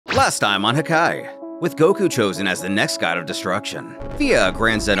Last time on Hakai, with Goku chosen as the next god of destruction. Via a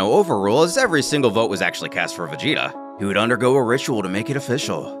Grand Zeno overrule, as every single vote was actually cast for Vegeta, he would undergo a ritual to make it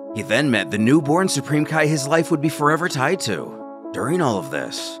official. He then met the newborn Supreme Kai his life would be forever tied to. During all of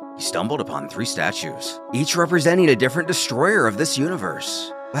this, he stumbled upon 3 statues, each representing a different destroyer of this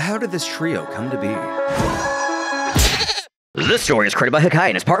universe. But how did this trio come to be? This story is created by Hakai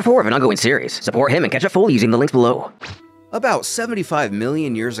and is part 4 of an ongoing series. Support him and catch up fully using the links below. About 75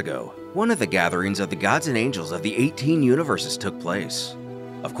 million years ago, one of the gatherings of the gods and angels of the 18 universes took place.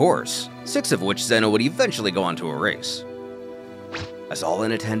 Of course, 6 of which Zeno would eventually go on to erase. As all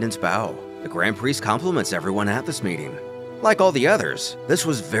in attendance bow, the Grand Priest compliments everyone at this meeting. Like all the others, this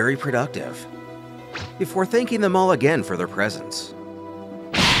was very productive. Before thanking them all again for their presence.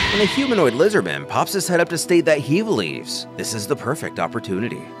 And a humanoid lizardman pops his head up to state that he believes this is the perfect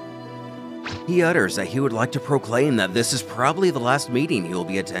opportunity. He utters that he would like to proclaim that this is probably the last meeting he will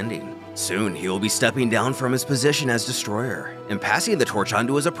be attending. Soon he will be stepping down from his position as destroyer and passing the torch on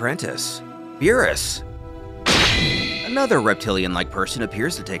to his apprentice, Beerus. Another reptilian-like person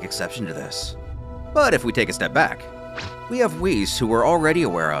appears to take exception to this. But if we take a step back, we have Whis who we're already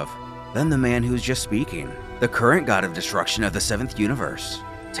aware of, then the man who's just speaking, the current god of destruction of the 7th universe,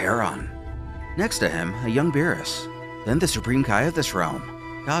 Terran. Next to him, a young Beerus, then the Supreme Kai of this realm,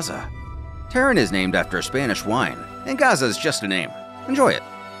 Gaza. Terran is named after a Spanish wine, and Gaza is just a name. Enjoy it.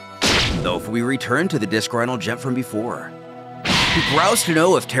 Though if we return to the disgruntled gent from before, he growls to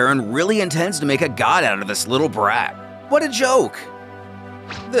know if Terran really intends to make a god out of this little brat. What a joke!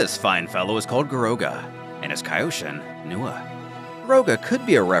 This fine fellow is called Garoga, and his Kaioshin, Nua. Garoga could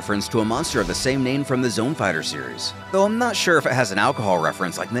be a reference to a monster of the same name from the Zone Fighter series, though I'm not sure if it has an alcohol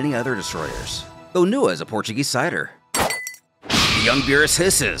reference like many other destroyers, though Nua is a Portuguese cider. The young Beerus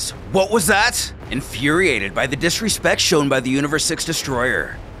hisses, "What was that?" infuriated by the disrespect shown by the Universe 6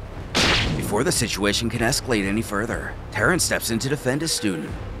 destroyer. Before the situation can escalate any further, Terran steps in to defend his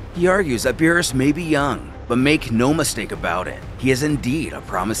student. He argues that Beerus may be young, but make no mistake about it, he is indeed a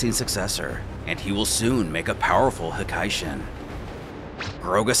promising successor, and he will soon make a powerful Hakaishin.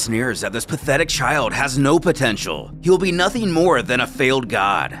 Garoga sneers that this pathetic child has no potential. He will be nothing more than a failed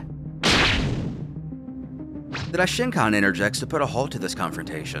god. The Daishinkan interjects to put a halt to this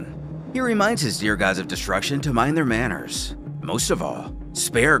confrontation. He reminds his dear gods of destruction to mind their manners. Most of all,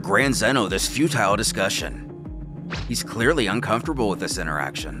 spare Grand Zeno this futile discussion. He's clearly uncomfortable with this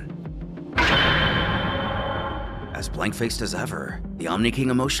interaction. As blank-faced as ever, the Omni King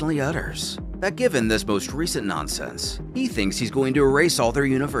emotionally utters that given this most recent nonsense, he thinks he's going to erase all their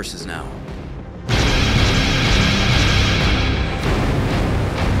universes now.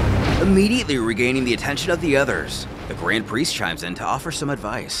 Immediately regaining the attention of the others, the Grand Priest chimes in to offer some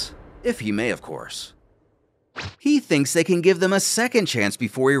advice, if he may, of course. He thinks they can give them a second chance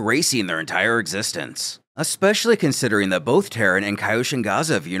before erasing their entire existence, especially considering that both Terran and Kaioshin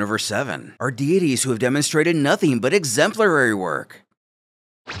Gaza of Universe 7 are deities who have demonstrated nothing but exemplary work.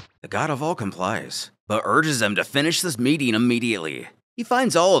 The god of all complies, but urges them to finish this meeting immediately. He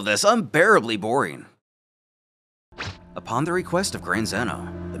finds all of this unbearably boring. Upon the request of Grand Zeno,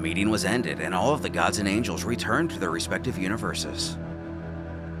 the meeting was ended and all of the gods and angels returned to their respective universes.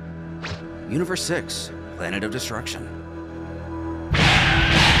 Universe 6, Planet of Destruction.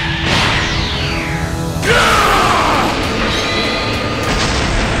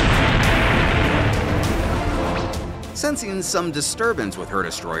 Sensing some disturbance with her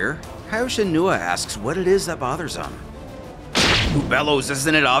destroyer, Kaioshin Nua asks what it is that bothers him. Who bellows,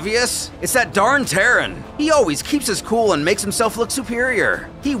 isn't it obvious? It's that darn Terran. He always keeps his cool and makes himself look superior.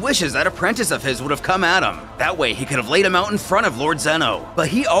 He wishes that apprentice of his would have come at him. That way he could have laid him out in front of Lord Zeno. But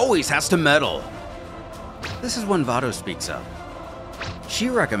he always has to meddle. This is when Vado speaks up. She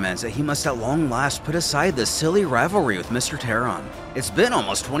recommends that he must at long last put aside this silly rivalry with Mr. Terran. It's been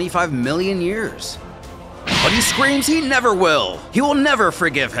almost 25 million years. But he screams he never will. He will never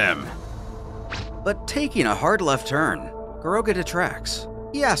forgive him. But taking a hard left turn, Garoga detracts.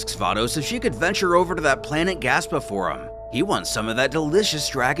 He asks Vados if she could venture over to that planet Gaspa for him. He wants some of that delicious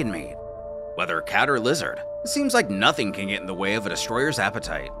dragon meat. Whether cat or lizard, it seems like nothing can get in the way of a destroyer's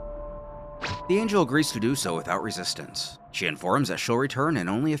appetite. The angel agrees to do so without resistance. She informs that she'll return in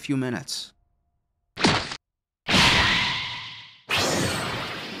only a few minutes.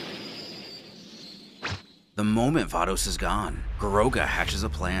 The moment Vados is gone, Garoga hatches a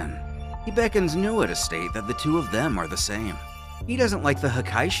plan. He beckons Nua to state that the two of them are the same. He doesn't like the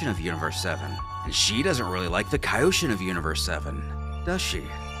Hakaishin of Universe 7, and she doesn't really like the Kaioshin of Universe 7, does she?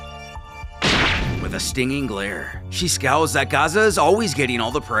 With a stinging glare, she scowls that Gaza is always getting all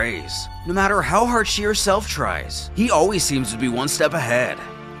the praise. No matter how hard she herself tries, he always seems to be one step ahead.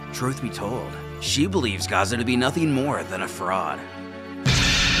 Truth be told, she believes Gaza to be nothing more than a fraud.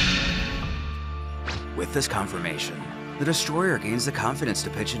 With this confirmation, the Destroyer gains the confidence to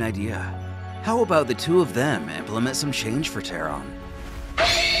pitch an idea. How about the two of them implement some change for Terran?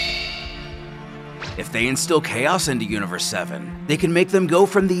 If they instill chaos into Universe 7, they can make them go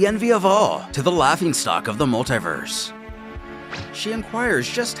from the envy of all to the laughingstock of the multiverse. She inquires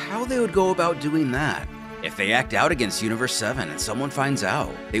just how they would go about doing that. If they act out against Universe 7 and someone finds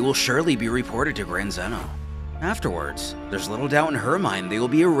out, they will surely be reported to Grand Zeno. Afterwards, there's little doubt in her mind they will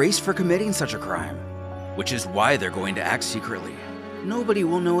be erased for committing such a crime, which is why they're going to act secretly. Nobody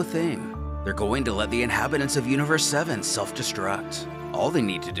will know a thing. They're going to let the inhabitants of Universe 7 self-destruct. All they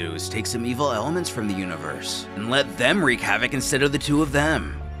need to do is take some evil elements from the universe and let them wreak havoc instead of the two of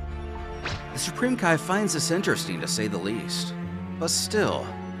them. The Supreme Kai finds this interesting to say the least. But still,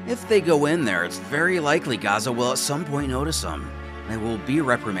 if they go in there, it's very likely Gaza will at some point notice them. They will be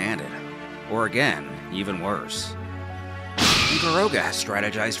reprimanded. Or again, even worse. And Garoga has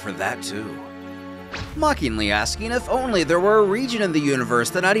strategized for that too. Mockingly asking if only there were a region in the universe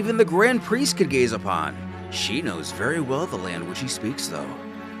that not even the Grand Priest could gaze upon. She knows very well the land which he speaks though,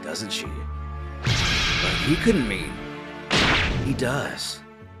 doesn't she? But he couldn't mean. He does.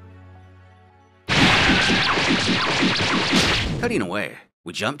 Cutting away,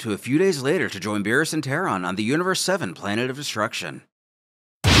 we jump to a few days later to join Beerus and Terran on the Universe 7 planet of destruction.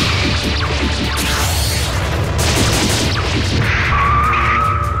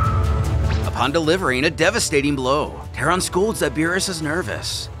 Upon delivering a devastating blow, Terran scolds that Beerus is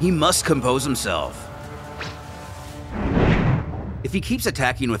nervous. He must compose himself. If he keeps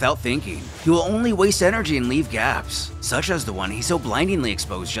attacking without thinking, he will only waste energy and leave gaps, such as the one he so blindingly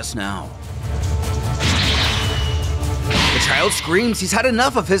exposed just now. The child screams he's had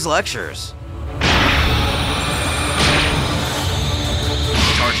enough of his lectures.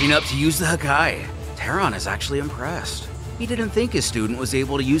 Charging up to use the Hakai, Terran is actually impressed. He didn't think his student was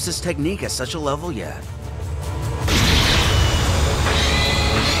able to use this technique at such a level yet.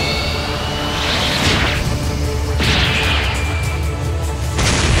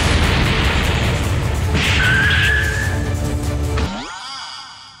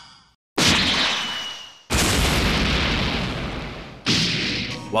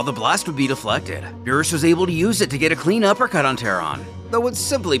 While the blast would be deflected, Beerus was able to use it to get a clean uppercut on Terran, that would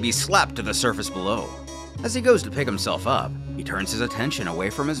simply be slapped to the surface below. As he goes to pick himself up, he turns his attention away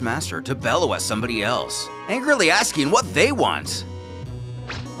from his master to bellow at somebody else, angrily asking what they want.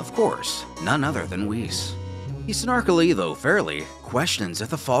 Of course, none other than Whis. He snarkily, though fairly, questions if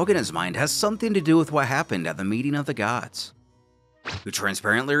the fog in his mind has something to do with what happened at the meeting of the gods. Who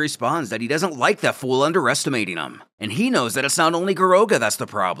transparently responds that he doesn't like that fool underestimating him, and he knows that it's not only Garoga that's the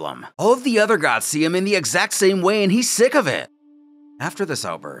problem. All of the other gods see him in the exact same way and he's sick of it. After this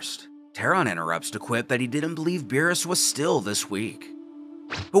outburst, Terran interrupts to quip that he didn't believe Beerus was still this weak.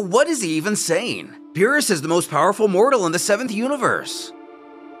 But what is he even saying? Beerus is the most powerful mortal in the 7th universe.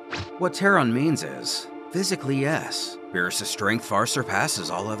 What Terran means is, physically yes, Beerus' strength far surpasses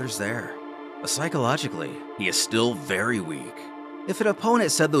all others there. But psychologically, he is still very weak. If an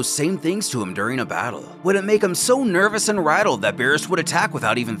opponent said those same things to him during a battle, would it make him so nervous and rattled that Beerus would attack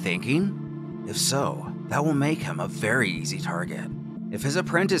without even thinking? If so, that will make him a very easy target. If his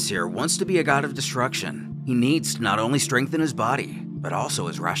apprentice here wants to be a god of destruction, he needs to not only strengthen his body, but also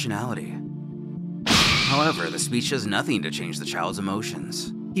his rationality. However, the speech does nothing to change the child's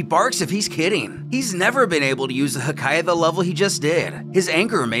emotions. He barks if he's kidding. He's never been able to use the Hakai at the level he just did. His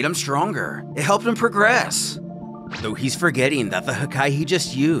anger made him stronger. It helped him progress. Though he's forgetting that the Hakai he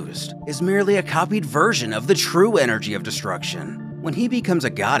just used is merely a copied version of the true energy of destruction. When he becomes a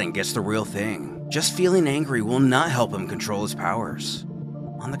god and gets the real thing, just feeling angry will not help him control his powers.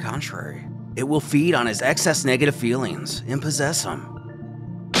 On the contrary, it will feed on his excess negative feelings and possess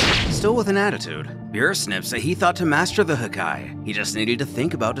him. Still with an attitude, Beerus snips that he thought to master the Hakai, he just needed to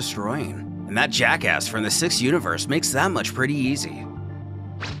think about destroying. And that jackass from the 6th universe makes that much pretty easy.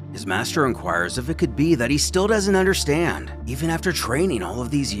 His master inquires if it could be that he still doesn't understand, even after training all of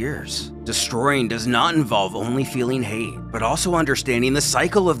these years. Destroying does not involve only feeling hate, but also understanding the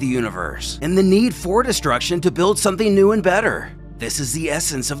cycle of the universe and the need for destruction to build something new and better. This is the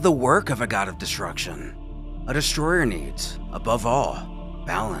essence of the work of a god of destruction. A destroyer needs, above all,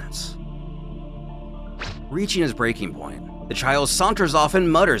 balance. Reaching his breaking point, the child saunters off and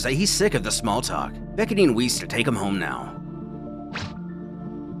mutters that he's sick of the small talk, beckoning Whis to take him home now.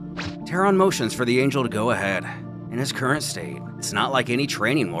 Terran motions for the angel to go ahead. In his current state, it's not like any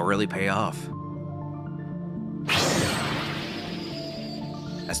training will really pay off.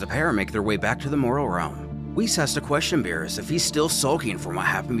 As the pair make their way back to the mortal realm, Whis has to question Beerus if he's still sulking from what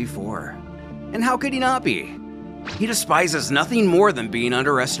happened before. And how could he not be? He despises nothing more than being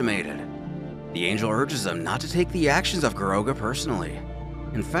underestimated. The angel urges him not to take the actions of Garoga personally.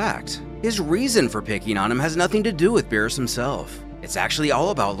 In fact, his reason for picking on him has nothing to do with Beerus himself. It's actually all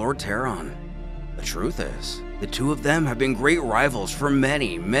about Lord Terran. The truth is, the two of them have been great rivals for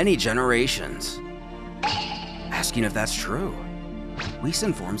many, many generations. Asking if that's true, Whis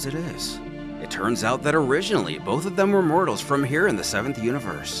informs it is. It turns out that originally, both of them were mortals from here in the 7th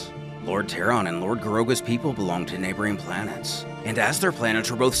universe. Lord Terran and Lord Garoga's people belonged to neighboring planets, and as their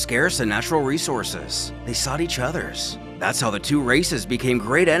planets were both scarce in natural resources, they sought each other's. That's how the two races became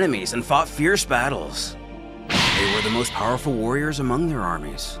great enemies and fought fierce battles. They were the most powerful warriors among their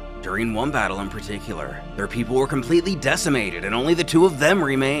armies. During one battle in particular, their people were completely decimated and only the two of them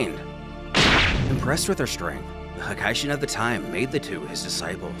remained. Impressed with their strength, the Hakai at the time made the two his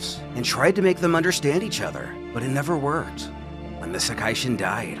disciples and tried to make them understand each other, but it never worked. When the Hakai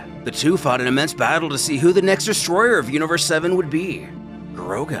died, the two fought an immense battle to see who the next destroyer of Universe 7 would be.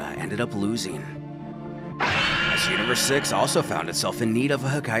 Garoga ended up losing. As Universe 6 also found itself in need of a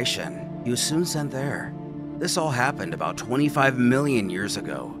Hakai, he was soon sent there. This all happened about 25 million years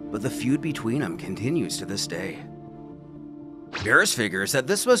ago, but the feud between them continues to this day. Beerus figures that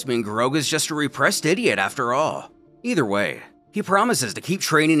this must mean Garoga's just a repressed idiot after all. Either way, he promises to keep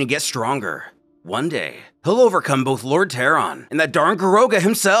training and get stronger. One day, he'll overcome both Lord Terran and that darn Garoga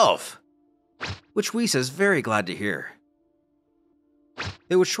himself! Which Whis is very glad to hear.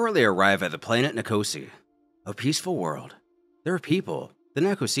 They would shortly arrive at the planet Nicosi, a peaceful world. Their people, the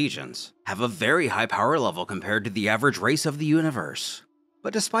Nicosians, have a very high power level compared to the average race of the universe.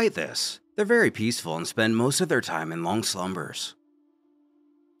 But despite this, they're very peaceful and spend most of their time in long slumbers.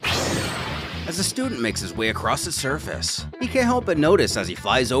 As a student makes his way across its surface, he can't help but notice as he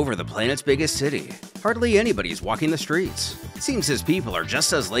flies over the planet's biggest city, hardly anybody's walking the streets. It seems his people are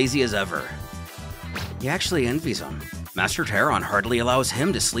just as lazy as ever. He actually envies them. Master Terran hardly allows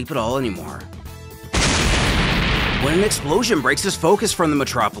him to sleep at all anymore. When an explosion breaks his focus from the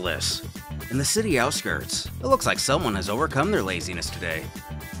metropolis, in the city outskirts, it looks like someone has overcome their laziness today.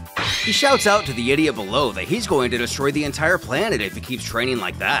 He shouts out to the idiot below that he's going to destroy the entire planet if he keeps training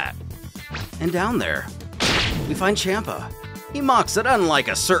like that. And down there, we find Champa. He mocks that unlike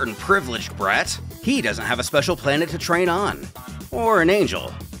a certain privileged brat, he doesn't have a special planet to train on, or an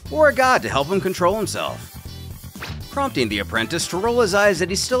angel, or a god to help him control himself. Prompting the apprentice to roll his eyes that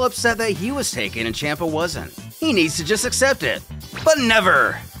he's still upset that he was taken and Champa wasn't. He needs to just accept it. But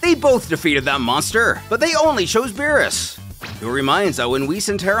never! They both defeated that monster, but they only chose Beerus. Who reminds that when Whis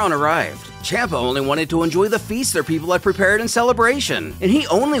and Terran arrived, Champa only wanted to enjoy the feast their people had prepared in celebration, and he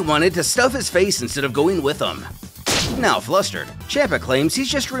only wanted to stuff his face instead of going with them. Now flustered, Champa claims he's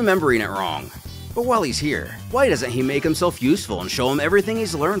just remembering it wrong. But while he's here, why doesn't he make himself useful and show him everything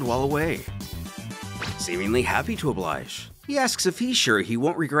he's learned while away? Seemingly happy to oblige, he asks if he's sure he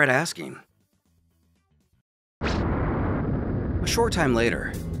won't regret asking. A short time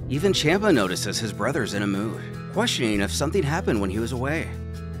later, even Champa notices his brother's in a mood, questioning if something happened when he was away.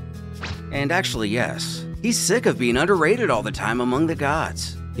 And actually, yes, he's sick of being underrated all the time among the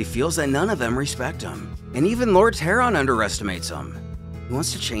gods. He feels that none of them respect him, and even Lord Terran underestimates him. He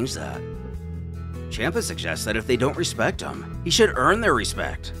wants to change that. Champa suggests that if they don't respect him, he should earn their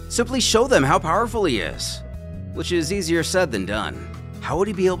respect. Simply show them how powerful he is. Which is easier said than done. How would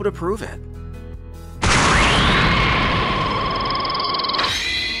he be able to prove it?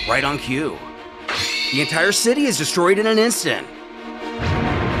 Right on cue. The entire city is destroyed in an instant.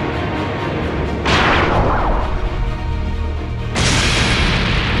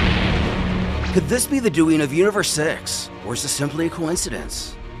 Could this be the doing of Universe 6, or is this simply a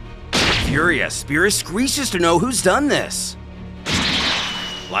coincidence? Furious, Beerus screeches to know who's done this.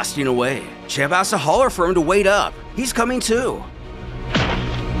 Blasting away, Champa has to holler for him to wait up. He's coming too.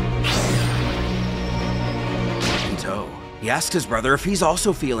 In tow, he asks his brother if he's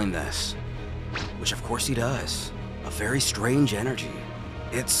also feeling this. Which of course he does. A very strange energy.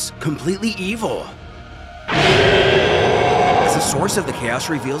 It's completely evil. As the source of the chaos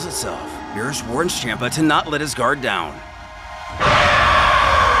reveals itself, Beerus warns Champa to not let his guard down.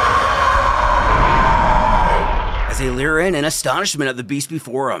 As they leer in astonishment at the beast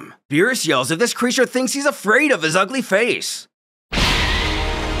before him, Beerus yells if this creature thinks he's afraid of his ugly face.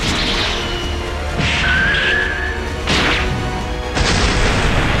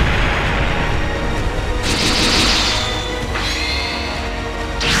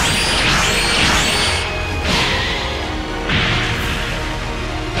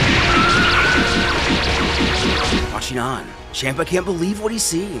 Watching on, Champa can't believe what he's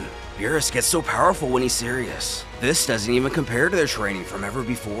seen. Beerus gets so powerful when he's serious. This doesn't even compare to their training from ever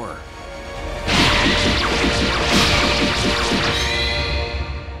before.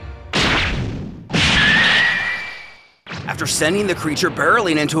 After sending the creature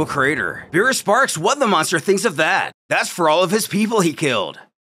barreling into a crater, Beerus sparks what the monster thinks of that. That's for all of his people he killed.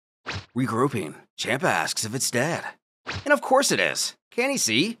 Regrouping, Champa asks if it's dead. And of course it is. Can't he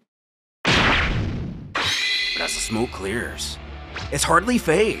see? But as the smoke clears, it's hardly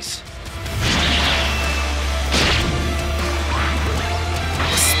phased.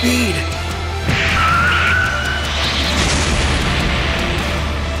 The speed!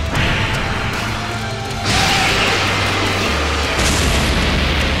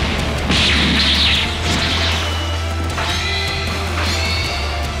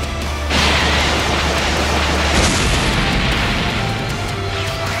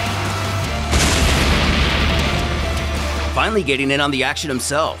 Finally getting in on the action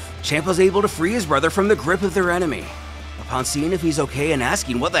himself, Champa's able to free his brother from the grip of their enemy. Upon seeing if he's okay and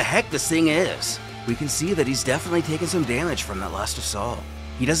asking what the heck this thing is, we can see that he's definitely taken some damage from that last assault.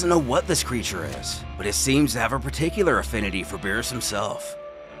 He doesn't know what this creature is, but it seems to have a particular affinity for Beerus himself.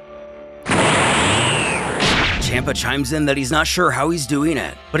 Champa chimes in that he's not sure how he's doing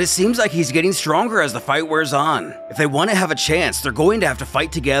it, but it seems like he's getting stronger as the fight wears on. If they want to have a chance, they're going to have to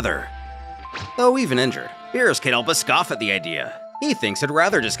fight together. Though even injured, Beerus can't help but scoff at the idea. He thinks he'd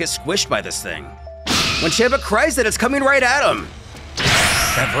rather just get squished by this thing. When Champa cries that it's coming right at him,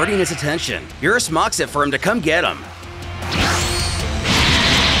 diverting his attention, Beerus mocks it for him to come get him.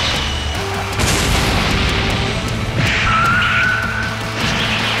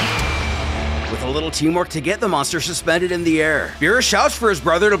 With a little teamwork to get the monster suspended in the air, Beerus shouts for his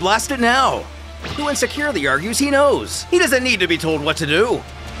brother to blast it now. Who insecurely argues he knows. He doesn't need to be told what to do.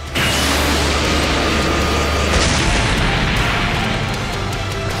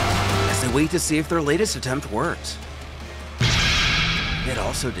 Wait to see if their latest attempt worked. It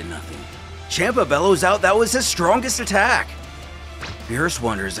also did nothing. Champa bellows out that was his strongest attack. Beerus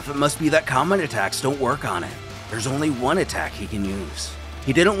wonders if it must be that common attacks don't work on it. There's only one attack he can use.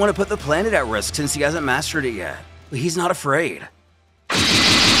 He didn't want to put the planet at risk since he hasn't mastered it yet, but he's not afraid.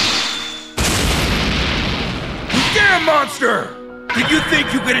 Damn monster! Did you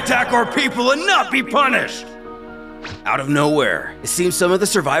think you could attack our people and not be punished? Out of nowhere, it seems some of the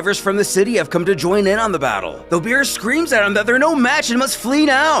survivors from the city have come to join in on the battle, though Beerus screams at him that they're no match and must flee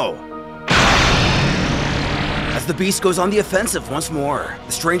now. As the beast goes on the offensive once more,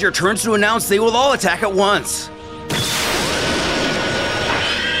 the stranger turns to announce they will all attack at once.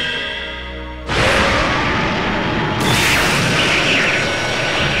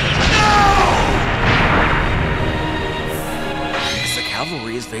 As the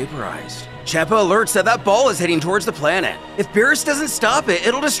cavalry is vaporized, Champa alerts that that ball is heading towards the planet. If Beerus doesn't stop it,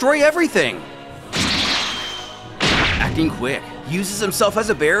 it'll destroy everything. Acting quick, he uses himself as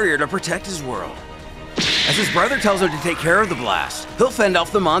a barrier to protect his world. As his brother tells him to take care of the blast, he'll fend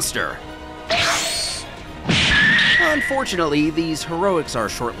off the monster. Unfortunately, these heroics are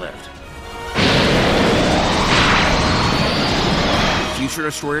short-lived. Future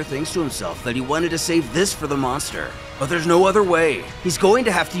Destroyer thinks to himself that he wanted to save this for the monster, but there's no other way. He's going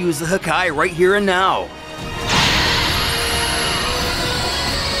to have to use the Hakai right here and now.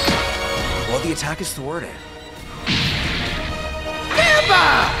 While the attack is thwarted,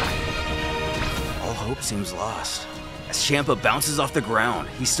 all hope seems lost. As Champa bounces off the ground,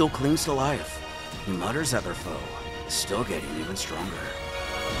 he still clings to life. He mutters that their foe is still getting even stronger.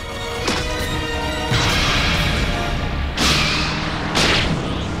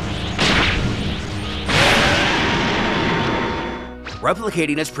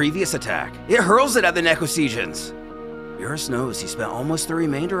 Replicating its previous attack, it hurls it at the Necrosigians. Beerus knows he spent almost the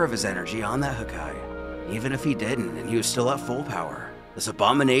remainder of his energy on that Hakai. Even if he didn't and he was still at full power, this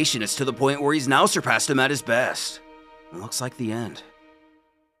abomination is to the point where he's now surpassed him at his best. It looks like the end.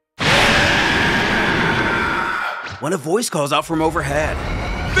 When a voice calls out from overhead.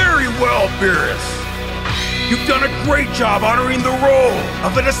 Very well, Beerus. You've done a great job honoring the role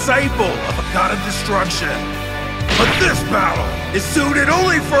of a disciple of a god of destruction. But this battle is suited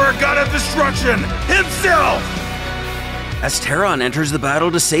only for a god of destruction himself! As Terran enters the battle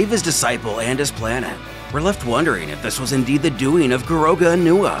to save his disciple and his planet, we're left wondering if this was indeed the doing of Garoga and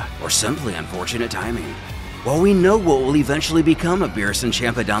Nua, or simply unfortunate timing. While we know what will eventually become of Beerus and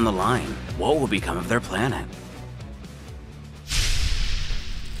Champa down the line, what will become of their planet?